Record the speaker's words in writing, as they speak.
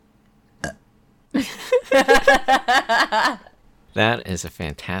That is a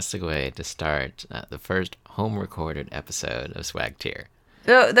fantastic way to start the first home-recorded episode of Swag Tier.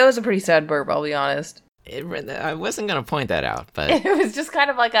 That was a pretty sad burp, I'll be honest. I wasn't going to point that out, but... It was just kind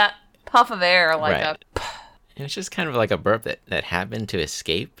of like a puff of air, like It was just kind of like a burp that happened to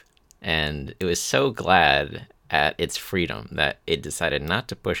escape, and it was so glad at its freedom that it decided not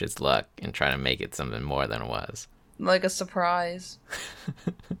to push its luck and try to make it something more than it was. Like a surprise.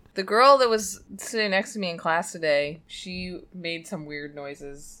 The girl that was sitting next to me in class today, she made some weird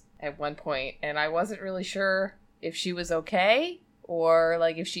noises at one point, and I wasn't really sure if she was okay or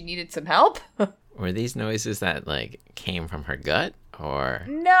like if she needed some help. Were these noises that like came from her gut or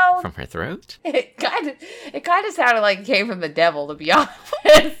No, from her throat? It kind of sounded like it came from the devil, to be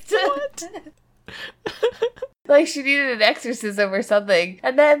honest. What? Like she needed an exorcism or something.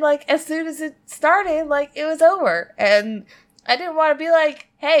 And then like as soon as it started, like it was over. And I didn't want to be like,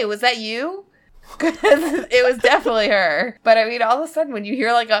 hey, was that you? Because it was definitely her. But I mean, all of a sudden when you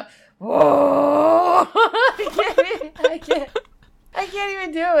hear like a, whoa, I can't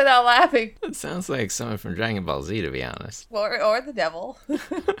even do it without laughing. It sounds like someone from Dragon Ball Z, to be honest. Or the devil.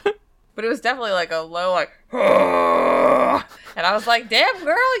 But it was definitely like a low, like, and I was like, damn,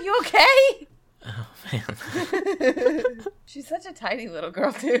 girl, you okay? Oh, man. She's such a tiny little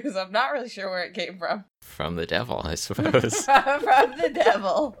girl, too, so I'm not really sure where it came from. From the devil, I suppose. From the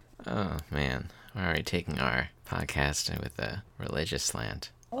devil. Oh, man. We're already taking our podcast with a religious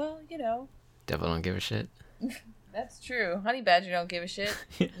slant. Well, you know. Devil don't give a shit? That's true. Honey Badger don't give a shit.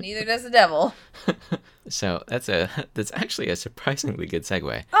 Neither does the devil. So that's actually a surprisingly good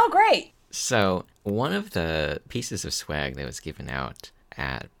segue. Oh, great. So one of the pieces of swag that was given out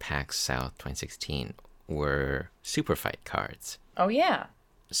at PAX South 2016 were Super Fight cards. Oh, yeah.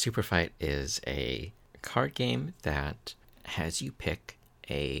 Super Fight is a card game that has you pick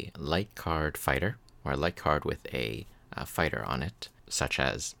a light card fighter, or a light card with a fighter on it, such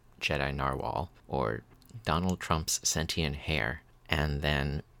as Jedi Narwhal or Donald Trump's sentient hair, and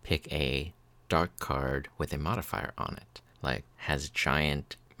then pick a dark card with a modifier on it, like has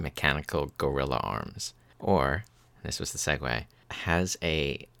giant mechanical gorilla arms, or, this was the segue, has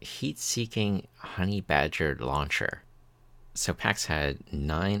a heat-seeking honey badger launcher. So PAX had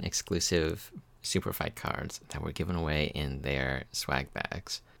 9 exclusive Super Fight cards that were given away in their swag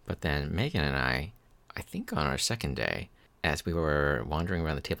bags. But then Megan and I think on our second day, as we were wandering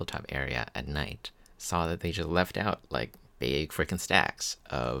around the tabletop area at night, saw that they just left out like big freaking stacks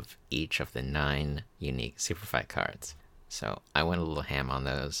of each of the 9 unique Super Fight cards. So I went a little ham on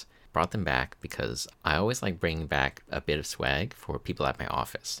those, brought them back because I always like bringing back a bit of swag for people at my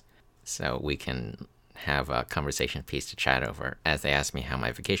office, so we can have a conversation piece to chat over as they ask me how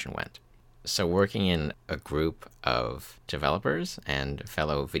my vacation went. So working in a group of developers and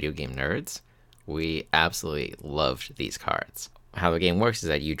fellow video game nerds, we absolutely loved these cards. How the game works is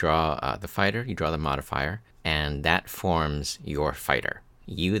that you draw the fighter, you draw the modifier, and that forms your fighter.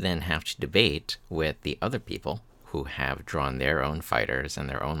 You then have to debate with the other people who have drawn their own fighters and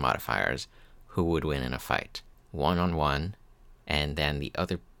their own modifiers who would win in a fight, 1-on-1, and then the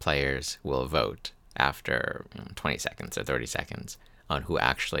other players will vote after 20 seconds or 30 seconds on who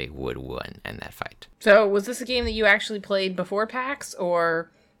actually would win in that fight. So was this a game that you actually played before PAX, or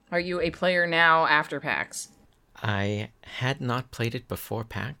are you a player now after PAX? I had not played it before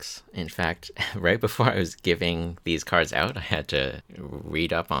PAX. In fact, right before I was giving these cards out, I had to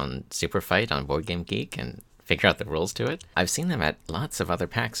read up on Super Fight on Board Game Geek and figure out the rules to it. I've seen them at lots of other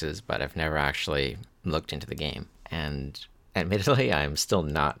PAXs, but I've never actually looked into the game. And admittedly, I'm still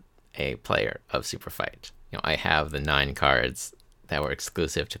not a player of Super Fight. I have the 9 cards that were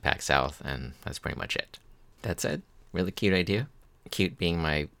exclusive to PAX South, and that's pretty much it. That said, really cute idea. Cute being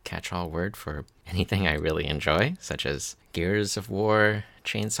my catch-all word for anything I really enjoy, such as Gears of War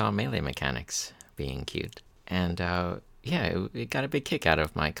chainsaw melee mechanics being cute. And it got a big kick out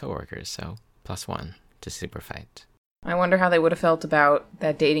of my coworkers, so +1 to Super Fight. I wonder how they would have felt about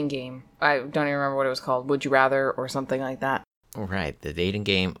that dating game. I don't even remember what it was called. Would You Rather or something like that. Right, the dating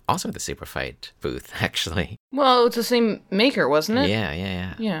game, also the Super Fight booth, actually. Well, it's the same maker, wasn't it?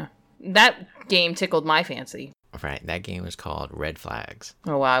 Yeah. Yeah. That game tickled my fancy. Right, that game was called Red Flags.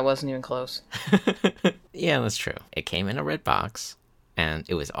 Oh, wow, I wasn't even close. Yeah, that's true. It came in a red box, and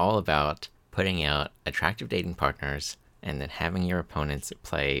it was all about putting out attractive dating partners and then having your opponents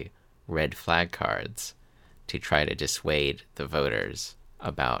play red flag cards to try to dissuade the voters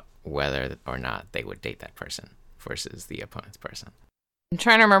about whether or not they would date that person versus the opponent's person. I'm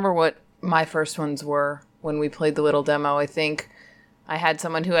trying to remember what my first ones were when we played the little demo. I think I had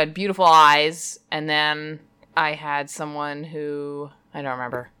someone who had beautiful eyes, and then I had someone who, I don't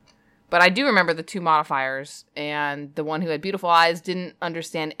remember, But I do remember the 2 modifiers, and the one who had beautiful eyes didn't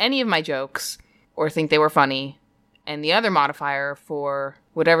understand any of my jokes or think they were funny. And the other modifier for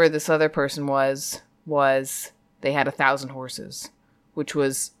whatever this other person was they had 1,000 horses, which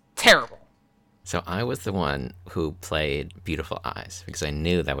was terrible. So I was the one who played Beautiful Eyes because I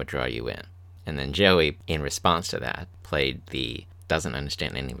knew that would draw you in. And then Joey, in response to that, played the doesn't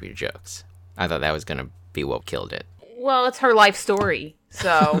understand any of your jokes. I thought that was going to be what killed it. Well, it's her life story,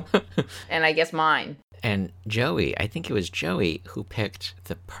 so, and I guess mine. And Joey, I think it was Joey who picked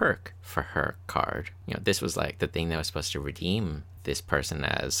the perk for her card. You know, this was like the thing that was supposed to redeem this person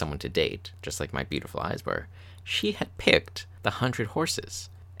as someone to date, just like My Beautiful Eyes were. She had picked the 100 horses,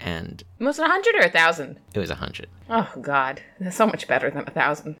 and... Was it 100 or 1,000? It was 100. Oh, God. That's so much better than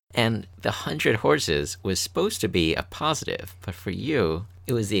 1,000. And the 100 horses was supposed to be a positive, but for you,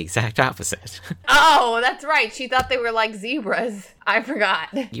 it was the exact opposite. Oh, that's right. She thought they were like zebras. I forgot.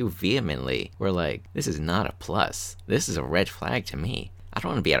 You vehemently were like, this is not a plus. This is a red flag to me. I don't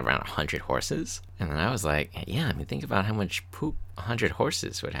want to be at around 100 horses. And then I was like, yeah, I mean, think about how much poop 100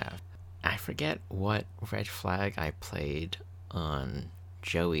 horses would have. I forget what red flag I played on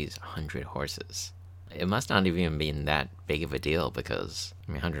Joey's 100 horses. It must not have even been that big of a deal because,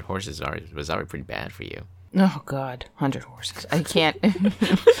 I mean, 100 horses was already pretty bad for you. Oh, God. 100 horses. I can't.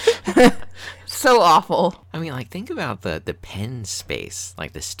 So awful. I mean, like, think about the pen space,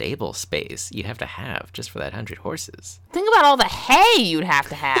 like the stable space you'd have to have just for that 100 horses. Think about all the hay you'd have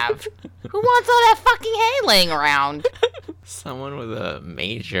to have. Who wants all that fucking hay laying around? Someone with a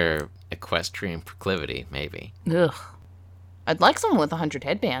major equestrian proclivity, maybe. Ugh. I'd like someone with 100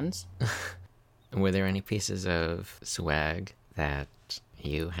 headbands. Were there any pieces of swag that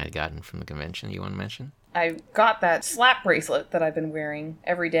you had gotten from the convention you want to mention? I got that slap bracelet that I've been wearing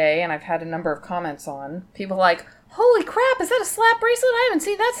every day, and I've had a number of comments on. People like, holy crap, is that a slap bracelet? I haven't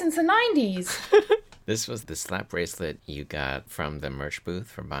seen that since the 90s. This was the slap bracelet you got from the merch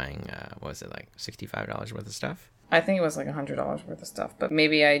booth for buying, what was it, like $65 worth of stuff? I think it was like $100 worth of stuff, but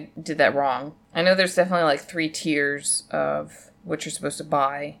maybe I did that wrong. I know there's definitely like 3 tiers of what you're supposed to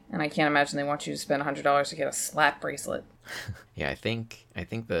buy, and I can't imagine they want you to spend $100 to get a slap bracelet. Yeah, I think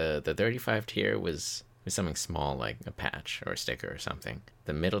the 35 tier was something small like a patch or a sticker or something.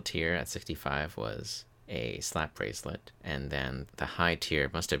 The middle tier at 65 was a slap bracelet, and then the high tier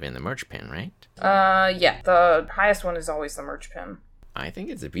must have been the merch pin, right? Yeah, the highest one is always the merch pin. I think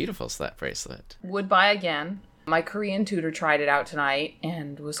it's a beautiful slap bracelet. Would buy again. My Korean tutor tried it out tonight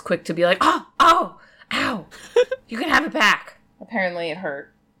and was quick to be like, ow, you can have it back. Apparently it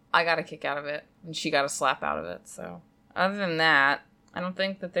hurt. I got a kick out of it, and she got a slap out of it, so. Other than that, I don't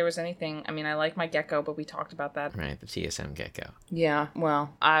think that there was anything. I mean, I like my gecko, but we talked about that. Right, the TSM gecko. Yeah,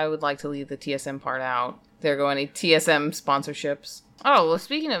 well, I would like to leave the TSM part out. There go any TSM sponsorships. Oh, well,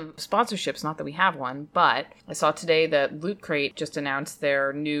 speaking of sponsorships, not that we have one, but I saw today that Loot Crate just announced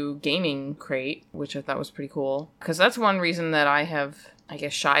their new gaming crate, which I thought was pretty cool. Because that's one reason that I have, I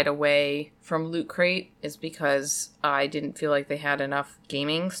guess, shied away from Loot Crate, is because I didn't feel like they had enough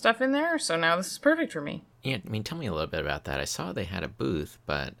gaming stuff in there, so now this is perfect for me. Yeah, I mean, tell me a little bit about that. I saw they had a booth,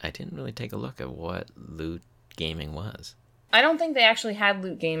 but I didn't really take a look at what Loot Gaming was. I don't think they actually had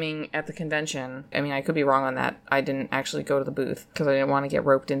Loot Gaming at the convention. I mean, I could be wrong on that. I didn't actually go to the booth because I didn't want to get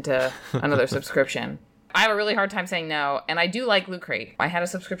roped into another subscription. I have a really hard time saying no, and I do like Loot Crate. I had a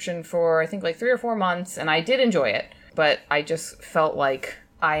subscription for, I think, like 3 or 4 months, and I did enjoy it. But I just felt like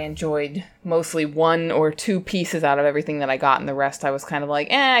I enjoyed mostly 1 or 2 pieces out of everything that I got, and the rest I was kind of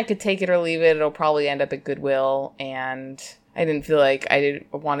like, I could take it or leave it. It'll probably end up at Goodwill, and I didn't feel like I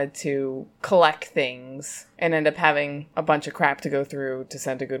wanted to collect things and end up having a bunch of crap to go through to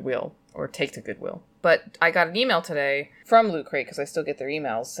send to Goodwill or take to Goodwill. But I got an email today from Loot Crate, because I still get their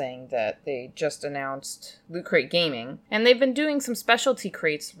emails, saying that they just announced Loot Crate Gaming. And they've been doing some specialty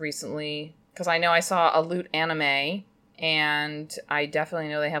crates recently, because I know I saw a Loot Anime, and I definitely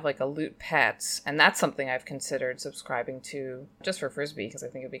know they have like a Loot Pets, and that's something I've considered subscribing to just for Frisbee, because I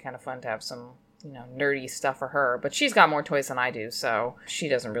think it'd be kind of fun to have some, nerdy stuff for her. But she's got more toys than I do, so she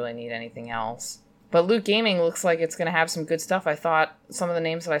doesn't really need anything else. But Loot Gaming looks like it's going to have some good stuff. I thought some of the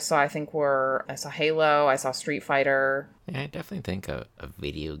names that I saw, I saw Halo, I saw Street Fighter. Yeah, I definitely think a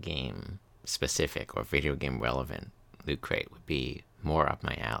video game specific or video game relevant Loot Crate would be more up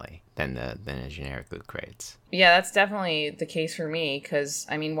my alley than a generic Loot Crates. Yeah, that's definitely the case for me, because,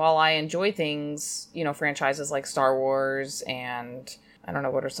 I mean, while I enjoy things, franchises like Star Wars and I don't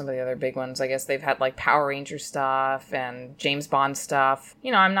know, what are some of the other big ones? I guess they've had like Power Ranger stuff and James Bond stuff.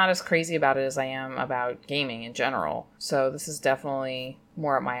 I'm not as crazy about it as I am about gaming in general. So this is definitely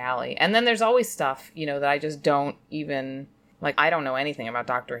more up my alley. And then there's always stuff, that I just don't even Like, I don't know anything about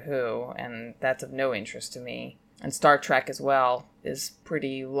Doctor Who, and that's of no interest to me. And Star Trek as well is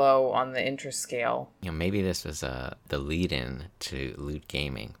pretty low on the interest scale. Maybe this was the lead-in to Loot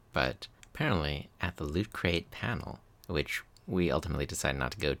Gaming, but apparently at the Loot Crate panel, which we ultimately decided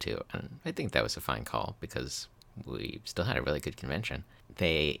not to go to, and I think that was a fine call because we still had a really good convention,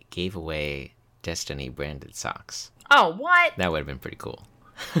 they gave away Destiny branded socks. Oh, what? That would have been pretty cool.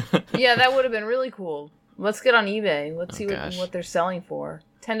 Yeah, that would have been really cool. Let's get on eBay. Let's see what they're selling for.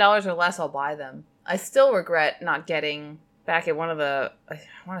 $10 or less, I'll buy them. I still regret not getting back at one of the, I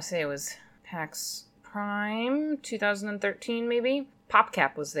want to say it was PAX Prime 2013 maybe.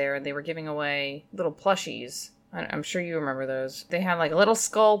 PopCap was there and they were giving away little plushies. I'm sure you remember those. They had like a little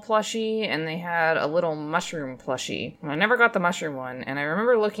skull plushie and they had a little mushroom plushie. I never got the mushroom one, and I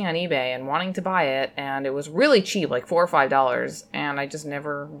remember looking on eBay and wanting to buy it, and it was really cheap, like $4 or $5, and I just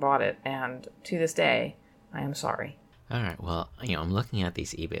never bought it. And to this day, I am sorry. All right, well, I'm looking at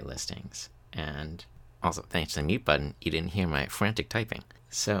these eBay listings, and also thanks to the mute button, you didn't hear my frantic typing.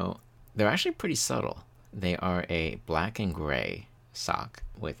 So they're actually pretty subtle. They are a black and gray sock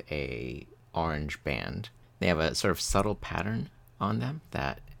with a orange band. They have a sort of subtle pattern on them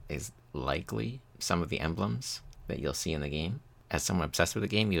that is likely some of the emblems that you'll see in the game. As someone obsessed with the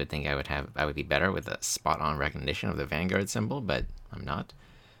game, you would think I would be better with a spot-on recognition of the Vanguard symbol, but I'm not.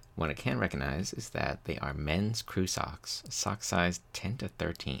 What I can recognize is that they are men's crew socks, sock size 10 to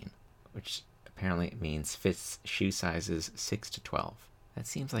 13, which apparently means fits shoe sizes 6 to 12. That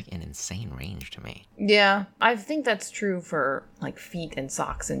seems like an insane range to me. Yeah, I think that's true for like feet and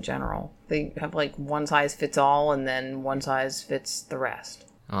socks in general. They have like one size fits all and then one size fits the rest.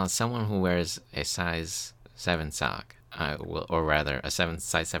 Well, as someone who wears a size 7 sock, or rather a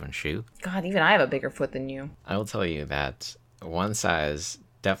size 7 shoe. God, even I have a bigger foot than you. I will tell you that one size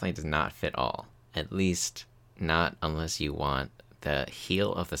definitely does not fit all. At least not unless you want the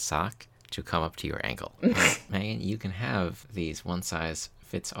heel of the sock to come up to your ankle. Megan, you can have these one size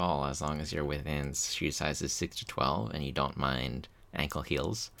fits all as long as you're within shoe sizes 6 to 12 and you don't mind ankle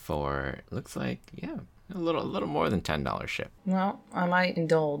heels for, looks like, yeah, a little more than $10 ship. Well, I might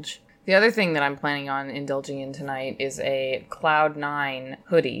indulge. The other thing that I'm planning on indulging in tonight is a Cloud9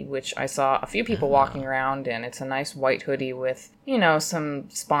 hoodie, which I saw a few people walking around in. It's a nice white hoodie with, some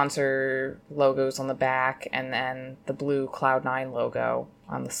sponsor logos on the back and then the blue Cloud9 logo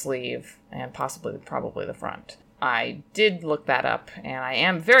on the sleeve and probably the front. I did look that up and I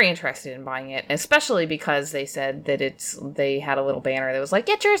am very interested in buying it, especially because they said that they had a little banner that was like,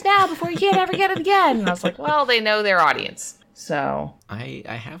 get yours now before you can't ever get it again. And I was like, well, they know their audience. So I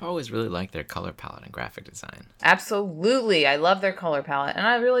have always really liked their color palette and graphic design. Absolutely. I love their color palette and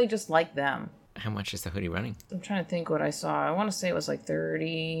I really just like them. How much is the hoodie running? I'm trying to think what I saw. I want to say it was like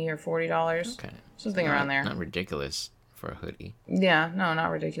 $30 or $40. Okay. Something around there. Not ridiculous for a hoodie. Yeah, no, not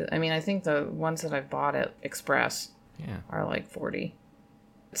ridiculous. I mean, I think the ones that I've bought at Express are like $40.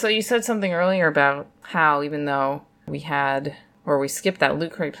 So you said something earlier about how even though we skipped that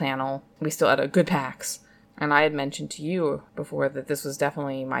Loot Crate panel, we still had a good PAX. And I had mentioned to you before that this was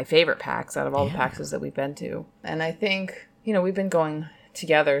definitely my favorite PAX out of all the PAXs that we've been to. And I think, we've been going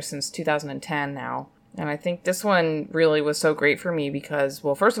together since 2010 now. And I think this one really was so great for me because,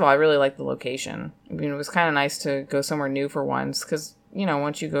 well, first of all, I really liked the location. I mean, it was kind of nice to go somewhere new for once because,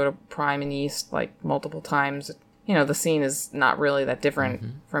 once you go to Prime and East like multiple times, the scene is not really that different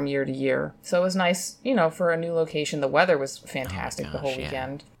from year to year. So it was nice, for a new location. The weather was fantastic the whole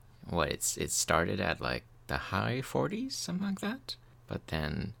weekend. What, it started at like the high 40s, something like that, but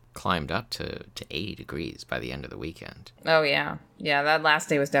then climbed up to 80 degrees by the end of the weekend. Oh yeah, that last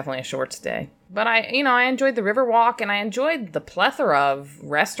day was definitely a short stay. But I enjoyed the river walk and I enjoyed the plethora of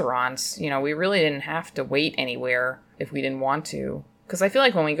restaurants. We really didn't have to wait anywhere if we didn't want to. Because I feel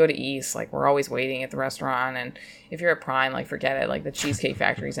like when we go to East, like we're always waiting at the restaurant, and if you're at Prime, like forget it. Like the Cheesecake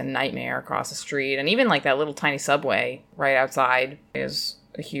Factory's a nightmare across the street, and even like that little tiny Subway right outside is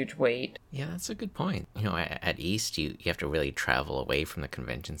a huge wait. Yeah, that's a good point. At East, you have to really travel away from the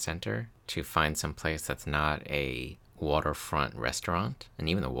convention center to find some place that's not a waterfront restaurant. And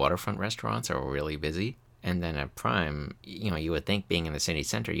even the waterfront restaurants are really busy. And then at Prime, you would think being in the city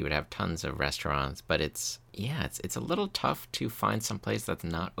center, you would have tons of restaurants, but it's a little tough to find some place that's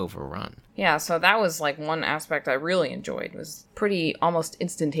not overrun. Yeah, so that was like one aspect I really enjoyed, was pretty almost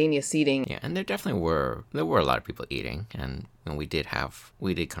instantaneous seating. Yeah, and there were a lot of people eating, and we did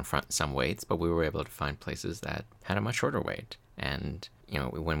confront some waits, but we were able to find places that had a much shorter wait. And,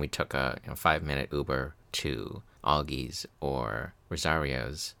 when we took a 5-minute Uber to Augie's or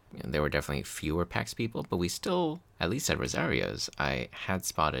Rosario's, there were definitely fewer PAX people, but we still, at least at Rosario's, I had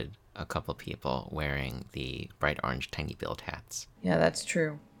spotted a couple people wearing the bright orange tiny build hats. Yeah, that's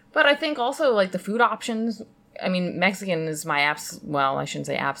true. But I think also, like, the food options, I mean, Mexican is my well, I shouldn't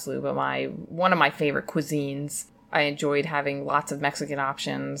say absolute, but one of my favorite cuisines. I enjoyed having lots of Mexican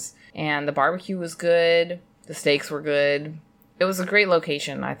options, and the barbecue was good, the steaks were good. It was a great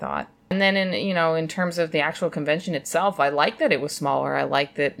location, I thought. And then in terms of the actual convention itself, I liked that it was smaller. I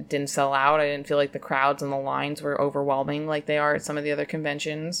liked that it didn't sell out. I didn't feel like the crowds and the lines were overwhelming like they are at some of the other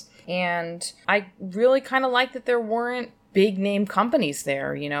conventions. And I really kind of liked that there weren't big name companies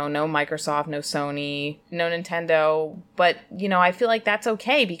there, no Microsoft, no Sony, no Nintendo. But, I feel like that's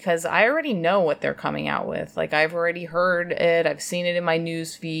okay because I already know what they're coming out with. Like, I've already heard it. I've seen it in my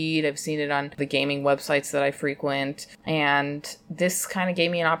news feed. I've seen it on the gaming websites that I frequent. And this kind of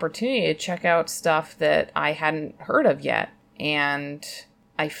gave me an opportunity to check out stuff that I hadn't heard of yet. And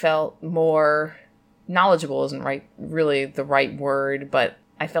I felt more knowledgeable isn't really the right word, but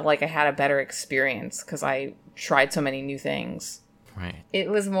I felt like I had a better experience because I tried so many new things. Right. It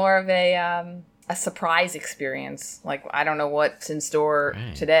was more of a surprise experience. Like, I don't know what's in store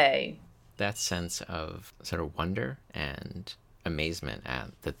today. That sense of sort of wonder and amazement at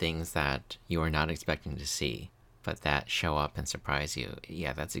the things that you are not expecting to see, but that show up and surprise you.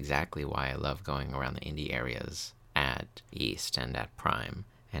 Yeah, that's exactly why I love going around the indie areas at East and at Prime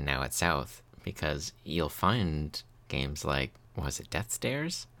and now at South, because you'll find games like, was it Death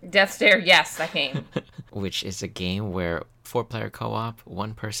Stairs? Death Stare, yes, that game. Which is a game where 4-player co-op,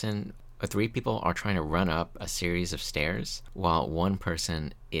 one person or 3 people are trying to run up a series of stairs, while one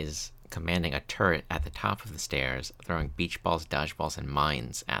person is commanding a turret at the top of the stairs, throwing beach balls, dodgeballs, and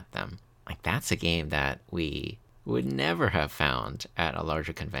mines at them. Like, that's a game that we would never have found at a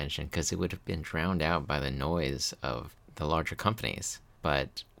larger convention because it would have been drowned out by the noise of the larger companies.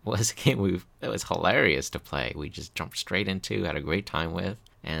 But was a game that was hilarious to play. We just jumped straight into, had a great time with,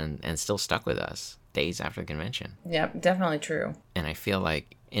 and still stuck with us days after the convention. Yep, definitely true. And I feel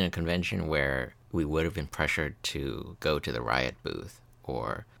like in a convention where we would have been pressured to go to the Riot booth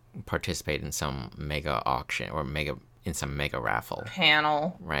or participate in some mega auction or in some mega raffle.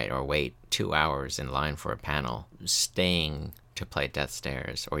 Panel. Right, or wait 2 hours in line for a panel, staying to play Death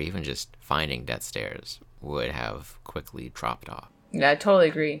Stairs or even just finding Death Stairs would have quickly dropped off. Yeah, I totally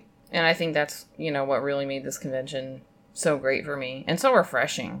agree. And I think that's, what really made this convention so great for me and so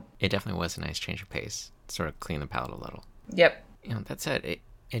refreshing. It definitely was a nice change of pace. Sort of clean the palate a little. Yep. That said, it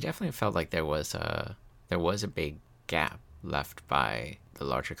definitely felt like there was a big gap left by the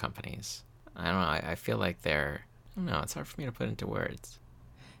larger companies. I don't know, I feel like it's hard for me to put into words.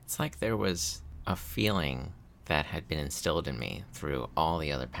 It's like there was a feeling that had been instilled in me through all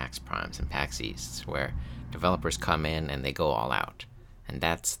the other PAX Primes and PAX Easts, where developers come in and they go all out. And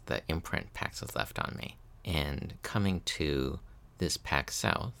that's the imprint PAX has left on me. And coming to this PAX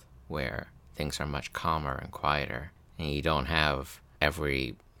South, where things are much calmer and quieter, and you don't have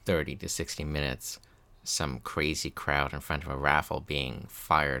every 30 to 60 minutes some crazy crowd in front of a raffle being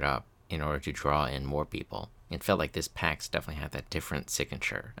fired up in order to draw in more people. It felt like this PAX definitely had that different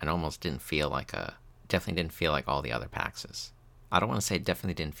signature and almost didn't feel like all the other PAXs. I don't want to say it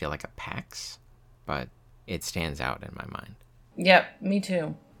definitely didn't feel like a PAX, but it stands out in my mind. Yep, me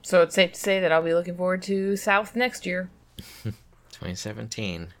too. So it's safe to say that I'll be looking forward to South next year.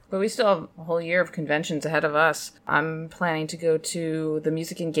 2017. But we still have a whole year of conventions ahead of us. I'm planning to go to the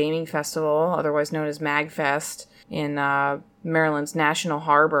Music and Gaming Festival, otherwise known as MagFest, in Maryland's National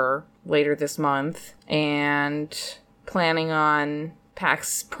Harbor later this month. And planning on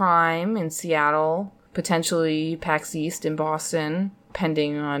PAX Prime in Seattle, potentially PAX East in Boston,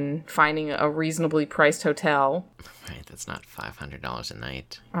 pending on finding a reasonably priced hotel. Right, that's not $500 a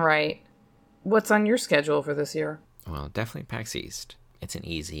night. Right. What's on your schedule for this year? Well, definitely PAX East. It's an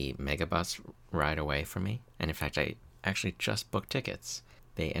easy megabus ride away from me. And in fact, I actually just booked tickets.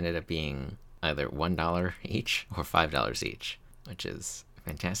 They ended up being either $1 each or $5 each, which is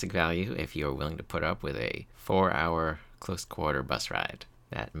fantastic value if you're willing to put up with a 4-hour close quarter bus ride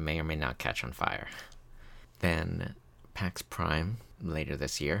that may or may not catch on fire. Then PAX Prime later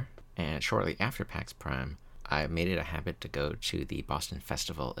this year, and shortly after PAX Prime, I made it a habit to go to the Boston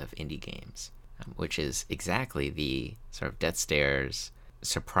Festival of Indie Games, which is exactly the sort of Death Stairs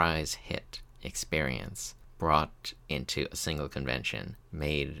surprise hit experience brought into a single convention,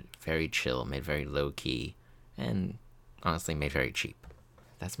 made very chill, made very low-key, and honestly made very cheap.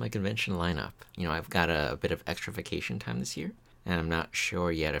 That's my convention lineup. I've got a bit of extra vacation time this year, and I'm not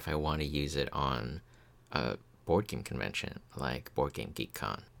sure yet if I want to use it on a board game convention like Board Game Geek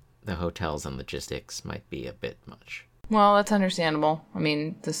Con. The hotels and logistics might be a bit much. Well, that's understandable. I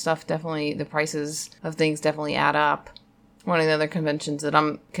mean, the prices of things definitely add up. One of the other conventions that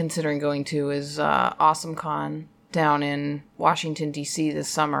I'm considering going to is AwesomeCon down in Washington, D.C. this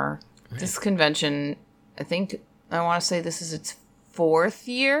summer. Right. This convention, I want to say this is its 4th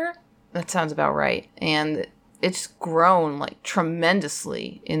year. That sounds about right. And it's grown like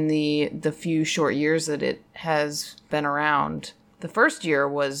tremendously in the few short years that it has been around. The first year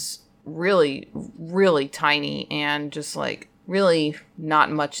was really, really tiny and just like really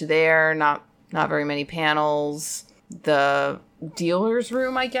not much there, not very many panels. The dealer's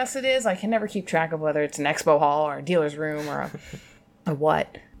room, I guess it is. I can never keep track of whether it's an expo hall or a dealer's room or a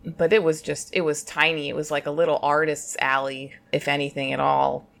what. But it was tiny. It was like a little artist's alley, if anything at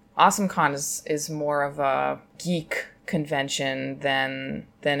all. AwesomeCon is more of a geek convention than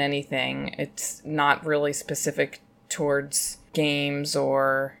anything. It's not really specific towards games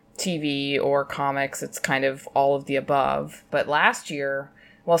or TV or comics. It's kind of all of the above. But last year,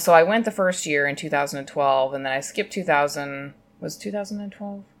 so I went the first year in 2012, and then I skipped 2000. Was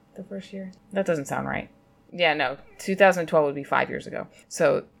 2012 the first year? That doesn't sound right. Yeah, no, 2012 would be 5 years ago.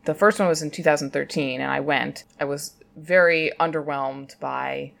 So the first one was in 2013, and I went. I was very underwhelmed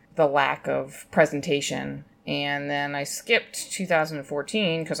by the lack of presentation. And then I skipped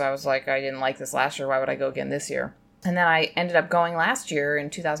 2014 because I was like, I didn't like this last year. Why would I go again this year? And then I ended up going last year in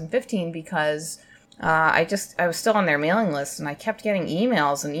 2015 because I was still on their mailing list, and I kept getting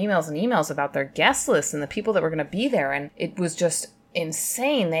emails and emails and emails about their guest list and the people that were going to be there. And it was just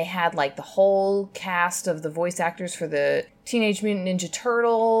insane. They had like the whole cast of the voice actors for the Teenage Mutant Ninja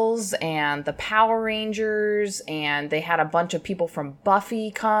Turtles and the Power Rangers, and they had a bunch of people from Buffy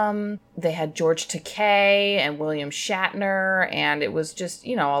come. They had George Takei and William Shatner, and it was just,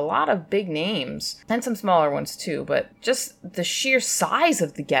 a lot of big names and some smaller ones too, but just the sheer size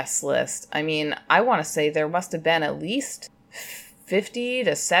of the guest list. I mean, I want to say there must have been at least 50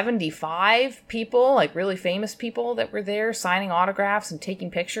 to 75 people, like really famous people that were there signing autographs and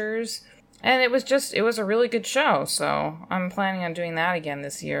taking pictures. And it was a really good show. So I'm planning on doing that again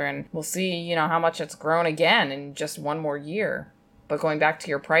this year, and we'll see, how much it's grown again in just one more year. But going back to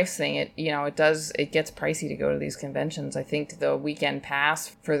your price thing, it gets pricey to go to these conventions. I think the weekend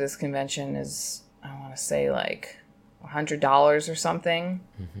pass for this convention is, I want to say like $100 or something.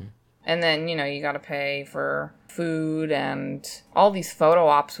 Mm-hmm. And then, you got to pay for food and all these photo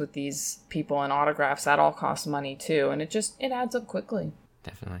ops with these people and autographs. That all costs money too. And it adds up quickly.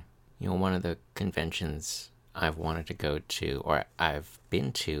 Definitely. One of the conventions I've wanted to go to, or I've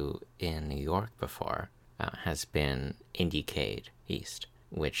been to in New York before, has been Indiecade East,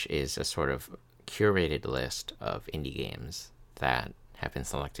 which is a sort of curated list of indie games that have been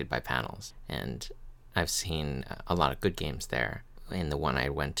selected by panels. And I've seen a lot of good games there. In the one I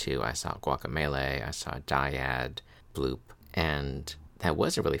went to, I saw Guacamelee, I saw Dyad, Bloop, and that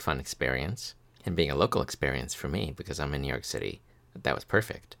was a really fun experience. And being a local experience for me, because I'm in New York City, that was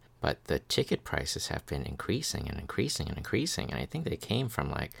perfect. But the ticket prices have been increasing and increasing and increasing. And I think they came from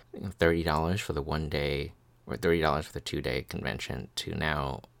like $30 for the 1 day or $30 for the 2 day convention to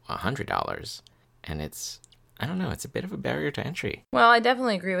now $100. And it's a bit of a barrier to entry. Well, I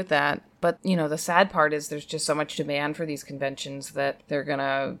definitely agree with that. But, the sad part is there's just so much demand for these conventions that they're going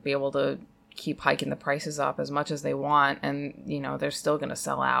to be able to keep hiking the prices up as much as they want. And, they're still going to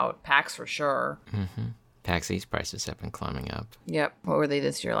sell out. PAX for sure. Mm-hmm. PAX East prices have been climbing up. Yep. What were they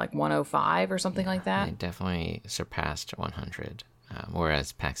this year? Like 105 or something like that? They definitely surpassed 100.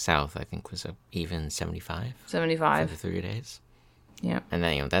 Whereas PAX South, I think, was even 75. 75. For the 3 days. Yeah. And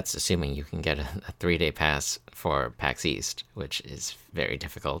then, that's assuming you can get a 3-day pass for PAX East, which is very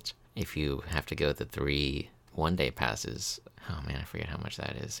difficult. If you have to go the 3 1-day passes, oh man, I forget how much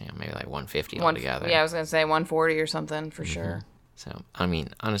that is. Maybe like $150 altogether. Yeah, I was going to say $140 or something for sure. So, I mean,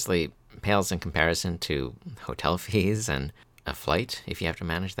 honestly, pales in comparison to hotel fees and a flight if you have to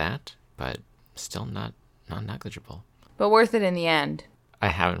manage that, but still not negligible. But worth it in the end. I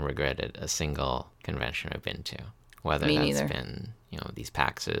haven't regretted a single convention I've been to, whether been, these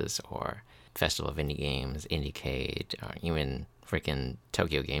PAXs or Festival of Indie Games, Indiecade, or even freaking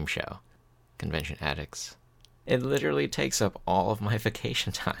Tokyo Game Show. Convention addicts. It literally takes up all of my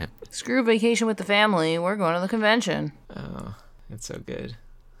vacation time. Screw vacation with the family. We're going to the convention. Oh, it's so good.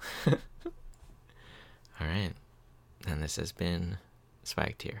 All right. And this has been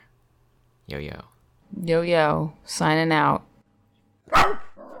Spiked here. Yo-yo. Yo-yo. Signing out.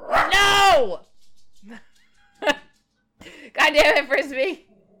 No! God damn it, Frisbee.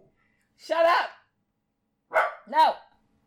 Shut up. No.